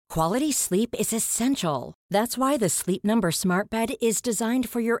Quality sleep is essential. That's why the Sleep Number Smart Bed is designed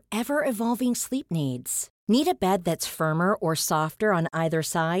for your ever-evolving sleep needs. Need a bed that's firmer or softer on either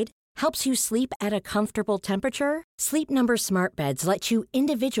side? Helps you sleep at a comfortable temperature? Sleep Number Smart Beds let you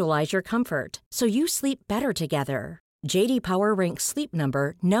individualize your comfort, so you sleep better together. J.D. Power ranks Sleep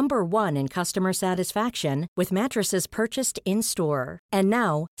Number number 1 in customer satisfaction with mattresses purchased in-store. And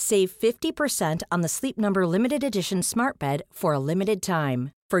now, save 50% on the Sleep Number Limited Edition Smart Bed for a limited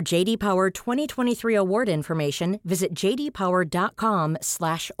time. For J.D. Power 2023 award information, visit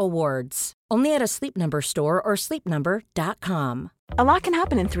jdpower.com/awards. Only at a Sleep Number store or sleepnumber.com. A lot can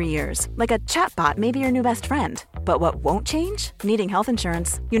happen in 3 years, like a chatbot may be your new best friend. But what won't change? Needing health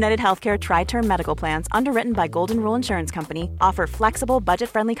insurance. United Healthcare Tri-Term Medical Plans, underwritten by Golden Rule Insurance Company, offer flexible,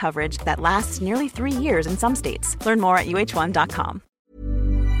 budget-friendly coverage that lasts nearly 3 years in some states. Learn more at uh1.com.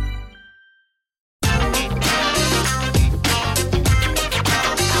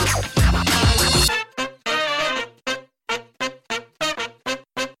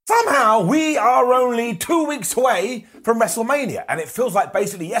 Somehow, we are only 2 weeks away from WrestleMania, and it feels like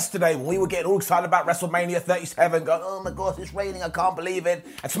basically yesterday when we were getting all excited about WrestleMania 37, going, oh my gosh, it's raining, I can't believe it.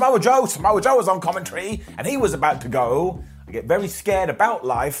 And Samoa Joe was on commentary, and he was about to go. I get very scared about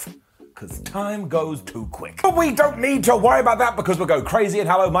life, because time goes too quick. But we don't need to worry about that because we'll go crazy. And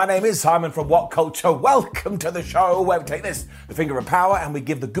hello, my name is Simon from What Culture. Welcome to the show where we take this, the finger of power, and we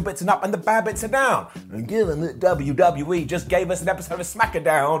give the good bits an up and the bad bits a down. And given that WWE just gave us an episode of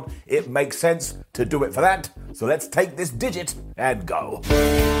SmackDown, it makes sense to do it for that. So let's take this digit and go.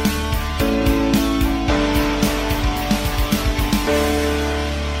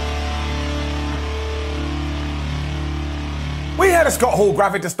 We had a Scott Hall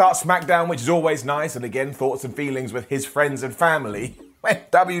graphic to start SmackDown, which is always nice, and again, thoughts and feelings with his friends and family. When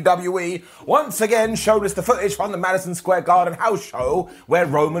WWE once again showed us the footage from the Madison Square Garden house show where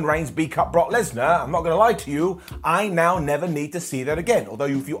Roman Reigns beat up Brock Lesnar. I'm not going to lie to you, I now never need to see that again. Although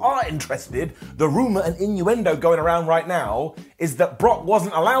if you are interested, the rumor and innuendo going around right now is that Brock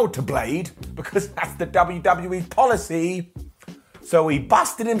wasn't allowed to blade because that's the WWE's policy. So he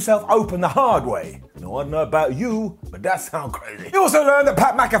busted himself open the hard way. Now, I don't know about you, but that sounds crazy. You also learned that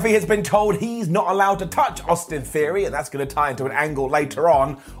Pat McAfee has been told he's not allowed to touch Austin Theory, and that's going to tie into an angle later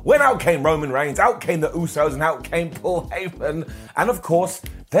on, when out came Roman Reigns, out came the Usos, and out came Paul Heyman. And of course,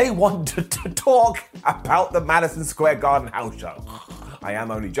 they wanted to talk about the Madison Square Garden house show. I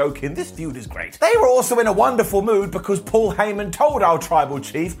am only joking, this feud is great. They were also in a wonderful mood because Paul Heyman told our tribal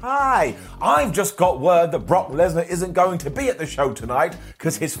chief, hi, I've just got word that Brock Lesnar isn't going to be at the show tonight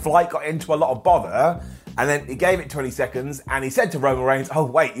because his flight got into a lot of bother. And then he gave it 20 seconds and he said to Roman Reigns, oh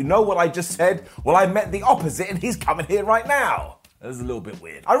wait, you know what I just said? Well, I meant the opposite and he's coming here right now. That was a little bit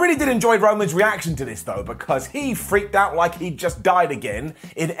weird. I really did enjoy Roman's reaction to this though, because he freaked out like he'd just died again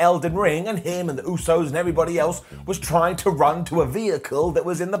in Elden Ring, and him and the Usos and everybody else was trying to run to a vehicle that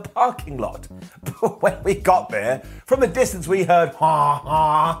was in the parking lot. But when we got there, from the distance we heard ha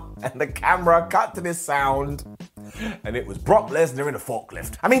ha, and the camera cut to this sound. And it was Brock Lesnar in a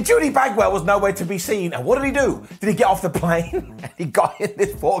forklift. I mean, Judy Bagwell was nowhere to be seen. And what did he do? Did he get off the plane? And he got in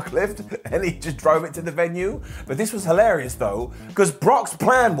this forklift and he just drove it to the venue? But this was hilarious though, because Brock's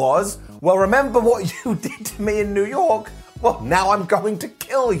plan was, well, remember what you did to me in New York? Well, now I'm going to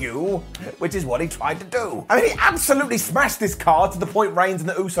kill you, which is what he tried to do. I mean, he absolutely smashed this car to the point Reigns and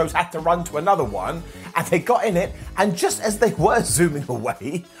the Usos had to run to another one, and they got in it, and just as they were zooming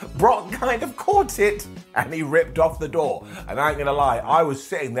away, Brock kind of caught it, and he ripped off the door. And I ain't gonna lie, I was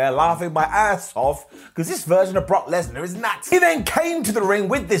sitting there laughing my ass off, because this version of Brock Lesnar is nuts. He then came to the ring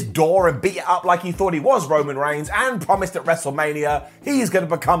with this door and beat it up like he thought he was Roman Reigns, and promised at WrestleMania he's gonna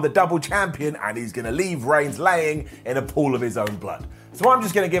become the double champion, and he's gonna leave Reigns laying in a pool of his own blood. So I'm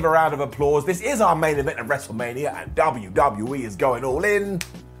just going to give a round of applause. This is our main event of WrestleMania, and WWE is going all in.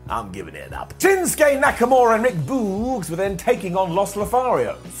 I'm giving it up. Shinsuke Nakamura and Rick Boogs were then taking on Los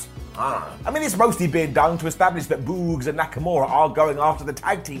Lotharios. I mean, it's mostly being done to establish that Boogs and Nakamura are going after the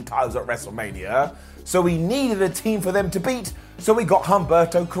tag team titles at WrestleMania, so we needed a team for them to beat, so we got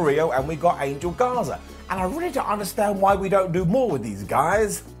Humberto Carrillo and we got Angel Garza. And I really don't understand why we don't do more with these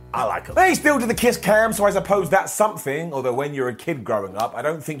guys. I like them. They still do the kiss cam, so I suppose that's something, although when you're a kid growing up, I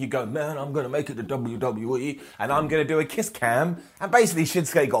don't think you go, man, I'm going to make it to WWE, and I'm going to do a kiss cam. And basically,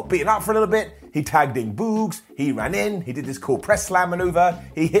 Shinsuke got beaten up for a little bit, he tagged in Boogs, he ran in, he did this cool press slam maneuver,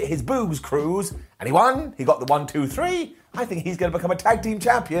 he hit his Boogs cruise, and he won, he got the 1, 2, 3. I think he's going to become a tag team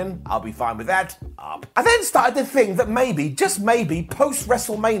champion. I'll be fine with that. up. I then started to think that maybe, just maybe,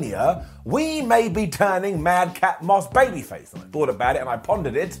 post-WrestleMania, we may be turning Madcap Moss babyface. And I thought about it and I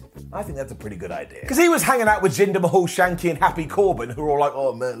pondered it. I think that's a pretty good idea. Because he was hanging out with Jinder Mahal, Shanky and Happy Corbin, who were all like,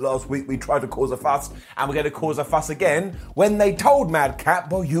 oh man, last week we tried to cause a fuss and we're going to cause a fuss again, when they told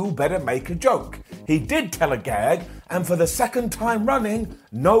Madcap, well, you better make a joke. He did tell a gag, and for the second time running,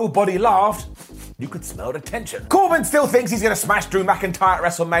 nobody laughed. You could smell the tension. Corbin still thinks he's going to smash Drew McIntyre at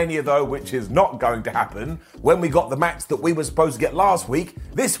WrestleMania though, which is not going to happen when we got the match that we were supposed to get last week,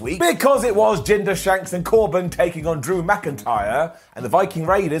 this week, because it was Jinder, Shanks and Corbin taking on Drew McIntyre and the Viking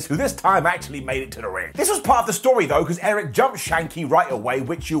Raiders, who this time actually made it to the ring. This was part of the story though, because Eric jumped Shanky right away,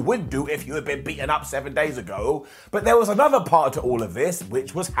 which you would do if you had been beaten up 7 days ago. But there was another part to all of this,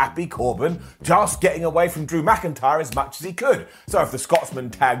 which was Happy Corbin just getting away from Drew McIntyre as much as he could. So if the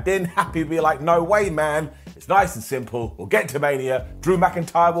Scotsman tagged in, Happy would be like, no way, man. It's nice and simple. We'll get to Mania. Drew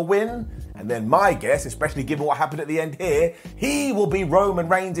McIntyre will win. And then my guess, especially given what happened at the end here, he will be Roman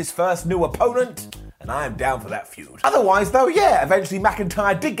Reigns' first new opponent. And I am down for that feud. Otherwise, though, yeah, eventually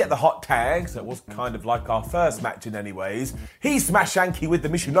McIntyre did get the hot tag, so it was kind of like our first match in any ways. He smashed Shanky with the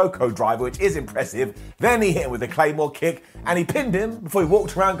Michinoku driver, which is impressive. Then he hit him with a Claymore kick, and he pinned him before he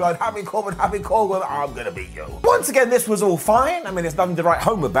walked around going, Happy Corbin, I'm gonna beat you. Once again, this was all fine. I mean, it's nothing to write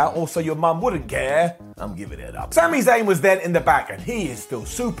home about. Also, your mum wouldn't care. I'm giving it up. Sami Zayn was then in the back, and he is still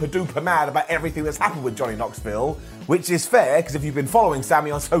super duper mad about everything that's happened with Johnny Knoxville, which is fair, because if you've been following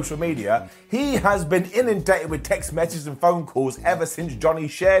Sami on social media, he has been inundated with text messages and phone calls ever since Johnny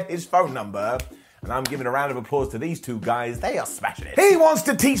shared his phone number. And I'm giving a round of applause to these two guys. They are smashing it. He wants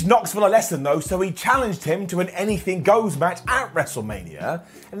to teach Knoxville a lesson, though, so he challenged him to an Anything Goes match at WrestleMania.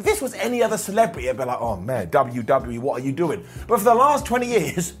 And if this was any other celebrity, I'd be like, oh man, WWE, what are you doing? But for the last 20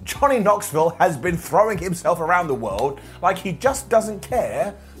 years, Johnny Knoxville has been throwing himself around the world like he just doesn't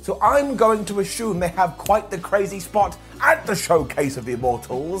care. So I'm going to assume they have quite the crazy spot at the Showcase of the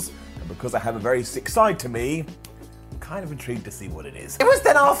Immortals. And because I have a very sick side to me, kind of intrigued to see what it is. It was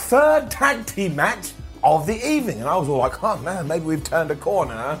then our third tag team match of the evening, and I was all like, oh man, maybe we've turned a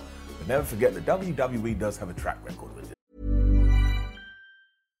corner. But never forget that WWE does have a track record with it.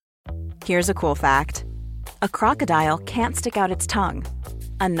 Here's a cool fact. A crocodile can't stick out its tongue.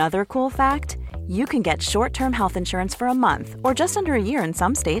 Another cool fact, you can get short-term health insurance for a month or just under a year in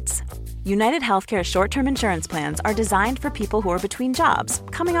some states. United Healthcare short-term insurance plans are designed for people who are between jobs,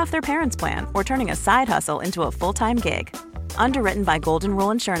 coming off their parents' plan, or turning a side hustle into a full-time gig. Underwritten by Golden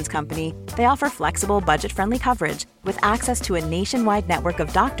Rule Insurance Company, they offer flexible, budget-friendly coverage with access to a nationwide network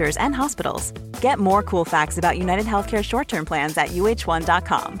of doctors and hospitals. Get more cool facts about United Healthcare short-term plans at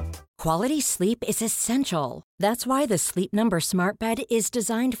uh1.com. Quality sleep is essential. That's why the Sleep Number Smart Bed is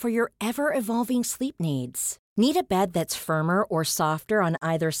designed for your ever-evolving sleep needs. Need a bed that's firmer or softer on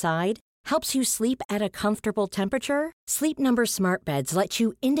either side? Helps you sleep at a comfortable temperature? Sleep Number Smart Beds let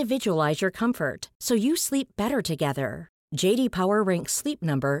you individualize your comfort, so you sleep better together. J.D. Power ranks Sleep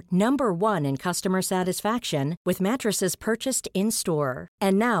Number number 1 in customer satisfaction with mattresses purchased in-store.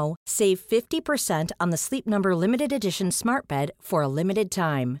 And now, save 50% on the Sleep Number Limited Edition Smart Bed for a limited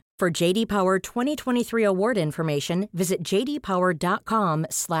time. For J.D. Power 2023 award information, visit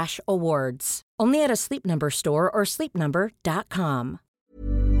jdpower.com/awards. Only at a Sleep Number store or sleepnumber.com.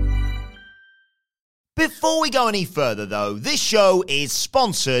 Before we go any further, though, this show is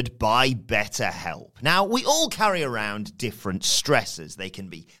sponsored by BetterHelp. Now, we all carry around different stressors. They can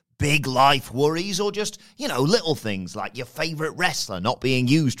be big life worries or just, little things like your favorite wrestler not being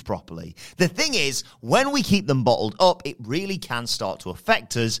used properly. The thing is, when we keep them bottled up, it really can start to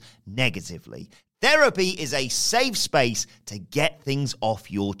affect us negatively. Therapy is a safe space to get things off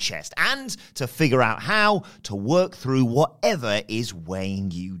your chest and to figure out how to work through whatever is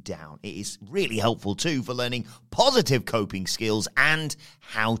weighing you down. It is really helpful too for learning positive coping skills and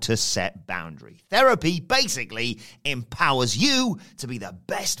how to set boundaries. Therapy basically empowers you to be the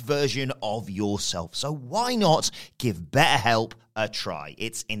best version of yourself. So why not give BetterHelp a try?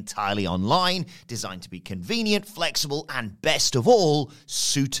 It's entirely online, designed to be convenient, flexible, and best of all,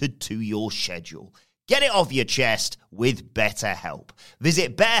 suited to your schedule. Get it off your chest with BetterHelp.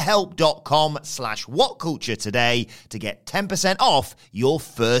 Visit betterhelp.com/whatculture today to get 10% off your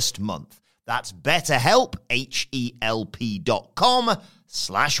first month. That's BetterHelp,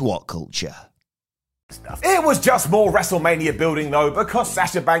 HELP.com/whatculture. It was just more WrestleMania building though, because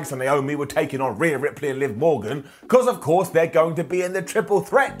Sasha Banks and Naomi were taking on Rhea Ripley and Liv Morgan, because of course they're going to be in the triple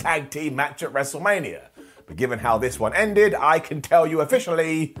threat tag team match at WrestleMania. But given how this one ended, I can tell you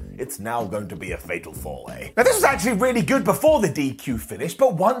officially, it's now going to be a fatal four-way. Now, this was actually really good before the DQ finished,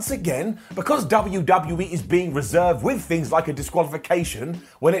 but once again, because WWE is being reserved with things like a disqualification,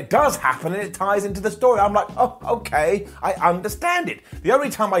 when it does happen and it ties into the story, I'm like, oh, okay, I understand it. The only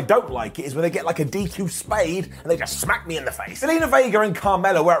time I don't like it is when they get like a DQ spade and they just smack me in the face. Zelina Vega and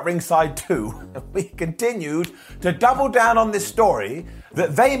Carmella were at ringside too, and we continued to double down on this story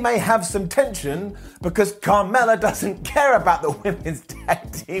that they may have some tension because Carmella doesn't care about the Women's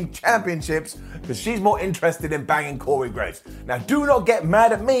Tag Team Championships because she's more interested in banging Corey Graves. Now, do not get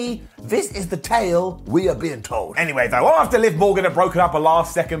mad at me. This is the tale we are being told. Anyway, though, after Liv Morgan had broken up a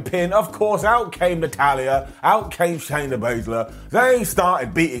last-second pin, of course, out came Natalya, out came Shayna Baszler. They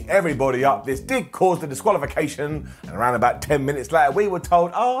started beating everybody up. This did cause the disqualification, and around about 10 minutes later, we were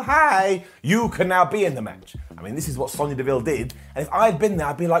told, oh, hi, you can now be in the match. I mean, this is what Sonya Deville did, and if I'd been there,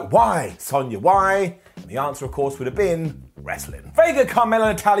 I'd be like, why, Sonya, why? And the answer, of course, would have been wrestling. Vega,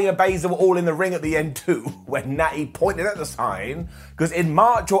 Carmella, Natalya, and Baszler were all in the ring at the end too, when Natty pointed at the sign, because in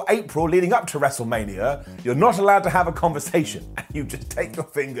March or April leading up to WrestleMania, you're not allowed to have a conversation. You just take your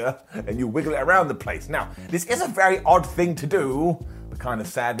finger and you wiggle it around the place. Now, this is a very odd thing to do, but kind of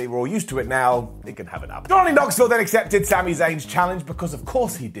sadly, we're all used to it now. It can have it up. Johnny Knoxville then accepted Sami Zayn's challenge, because of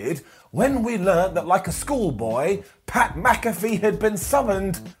course he did, when we learned that, like a schoolboy, Pat McAfee had been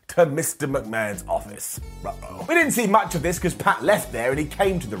summoned to Mr. McMahon's office. Uh-oh. We didn't see much of this because Pat left there and he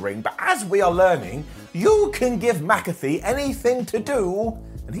came to the ring, but as we are learning, you can give McAfee anything to do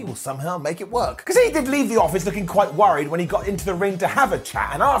and he will somehow make it work. Because he did leave the office looking quite worried when he got into the ring to have a chat,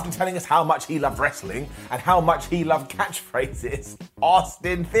 and after telling us how much he loved wrestling and how much he loved catchphrases,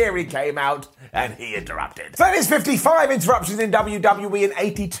 Austin Theory came out and he interrupted. So that is 55 interruptions in WWE and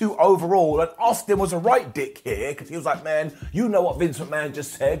 82 overall, and Austin was a right dick here because he was like, man, you know what Vince McMahon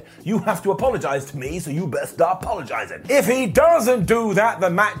just said, you have to apologise to me, so you better start apologising. If he doesn't do that, the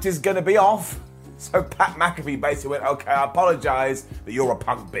match is going to be off. So Pat McAfee basically went, okay, I apologise, but you're a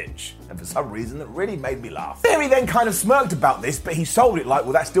punk bitch. And for some reason, that really made me laugh. Theory then kind of smirked about this, but he sold it like,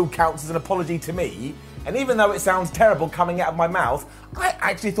 well, that still counts as an apology to me. And even though it sounds terrible coming out of my mouth, I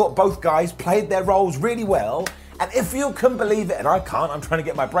actually thought both guys played their roles really well. And if you can believe it, and I can't, I'm trying to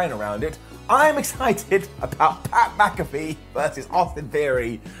get my brain around it, I'm excited about Pat McAfee versus Austin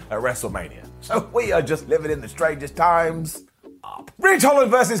Theory at WrestleMania. So we are just living in the strangest times. Ridge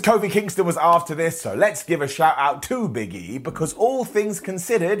Holland versus Kofi Kingston was after this, so let's give a shout out to Big E, because all things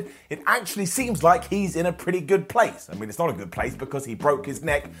considered, it actually seems like he's in a pretty good place. I mean, it's not a good place because he broke his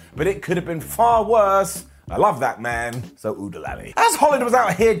neck, but it could have been far worse. I love that man, so oodalally. As Holland was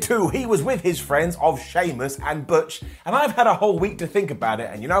out here too, he was with his friends of Sheamus and Butch, and I've had a whole week to think about it,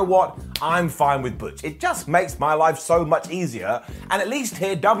 and you know what? I'm fine with Butch. It just makes my life so much easier, and at least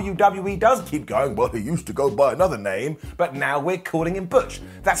here WWE does keep going, well, he used to go by another name, but now we're calling him Butch.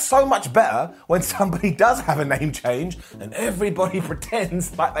 That's so much better when somebody does have a name change, and everybody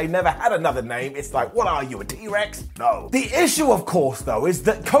pretends like they never had another name. It's like, what are you, a T-Rex? No. The issue, of course, though, is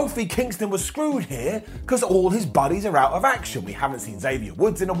that Kofi Kingston was screwed here, because all his buddies are out of action. We haven't seen Xavier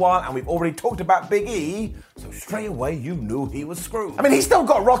Woods in a while, and we've already talked about Big E, so straight away you knew he was screwed. I mean, he still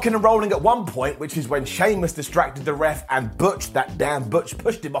got rocking and rolling at one point, which is when Sheamus distracted the ref and Butch, that damn Butch,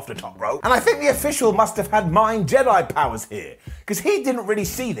 pushed him off the top rope. And I think the official must have had mind Jedi powers here, because he didn't really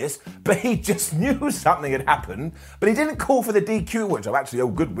see this, but he just knew something had happened, but he didn't call for the DQ, which I'm actually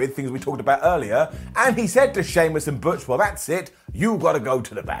all good with, things we talked about earlier, and he said to Sheamus and Butch, well, that's it, you gotta go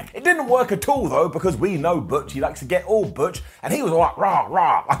to the back. It didn't work at all, though, because we know Butch, he likes to get all Butch, and he was like, rah,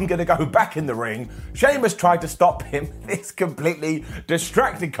 rah, I'm gonna go back in the ring. Sheamus tried to stop him. This completely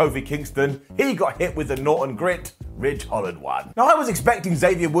distracted Kofi Kingston. He got hit with the Norton Grit. Ridge Holland won. Now, I was expecting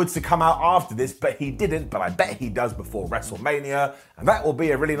Xavier Woods to come out after this, but he didn't, but I bet he does before WrestleMania, and that will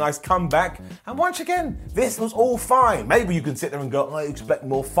be a really nice comeback. And once again, this was all fine. Maybe you can sit there and go, I expect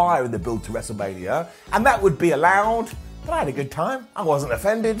more fire in the build to WrestleMania, and that would be allowed. But I had a good time. I wasn't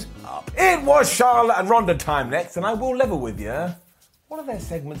offended. It was Charlotte and Ronda time next, and I will level with you. One of their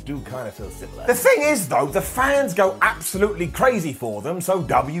segments do kind of feel similar. The thing is, though, the fans go absolutely crazy for them, so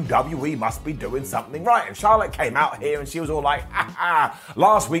WWE must be doing something right. And Charlotte came out here and she was all like, ha ha,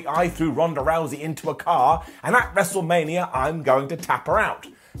 last week I threw Ronda Rousey into a car, and at WrestleMania I'm going to tap her out.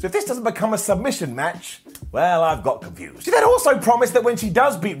 So if this doesn't become a submission match, well, I've got confused. She then also promised that when she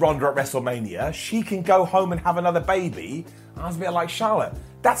does beat Ronda at WrestleMania, she can go home and have another baby. I was a bit like, Charlotte,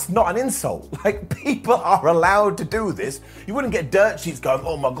 That's not an insult. Like, people are allowed to do this. You wouldn't get dirt sheets going,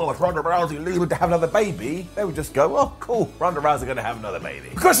 oh my gosh, Ronda Rousey leaving to have another baby. They would just go, oh cool, Ronda Rousey going to have another baby.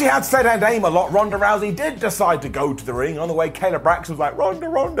 Because she had said her name a lot, Ronda Rousey did decide to go to the ring. On the way, Kayla Braxton was like,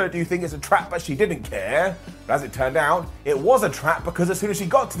 Ronda, do you think it's a trap? But she didn't care. But as it turned out, it was a trap because as soon as she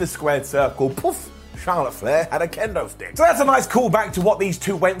got to the squared circle, poof, Charlotte Flair had a kendo stick. So that's a nice callback to what these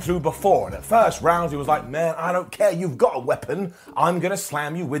two went through before. And at first, Rousey was like, man, I don't care, you've got a weapon. I'm gonna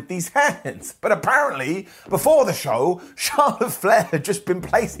slam you with these hands. But apparently, before the show, Charlotte Flair had just been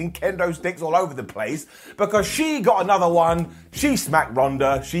placing kendo sticks all over the place because she got another one, she smacked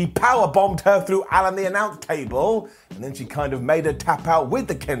Ronda, she powerbombed her through Alan the announce table, and then she kind of made her tap out with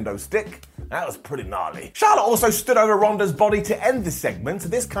the kendo stick. That was pretty gnarly. Charlotte also stood over Ronda's body to end the segment, so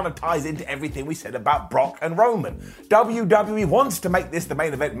this kind of ties into everything we said about Brock and Roman. WWE wants to make this the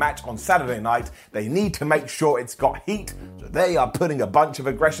main event match on Saturday night. They need to make sure it's got heat, so they are putting a bunch of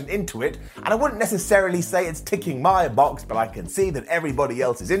aggression into it. And I wouldn't necessarily say it's ticking my box, but I can see that everybody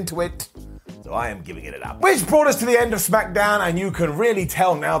else is into it. So I am giving it up. Which brought us to the end of SmackDown, and you can really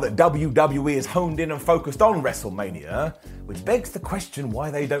tell now that WWE is honed in and focused on WrestleMania, which begs the question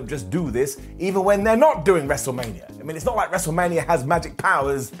why they don't just do this even when they're not doing WrestleMania. I mean, it's not like WrestleMania has magic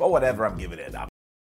powers, but whatever, I'm giving it up.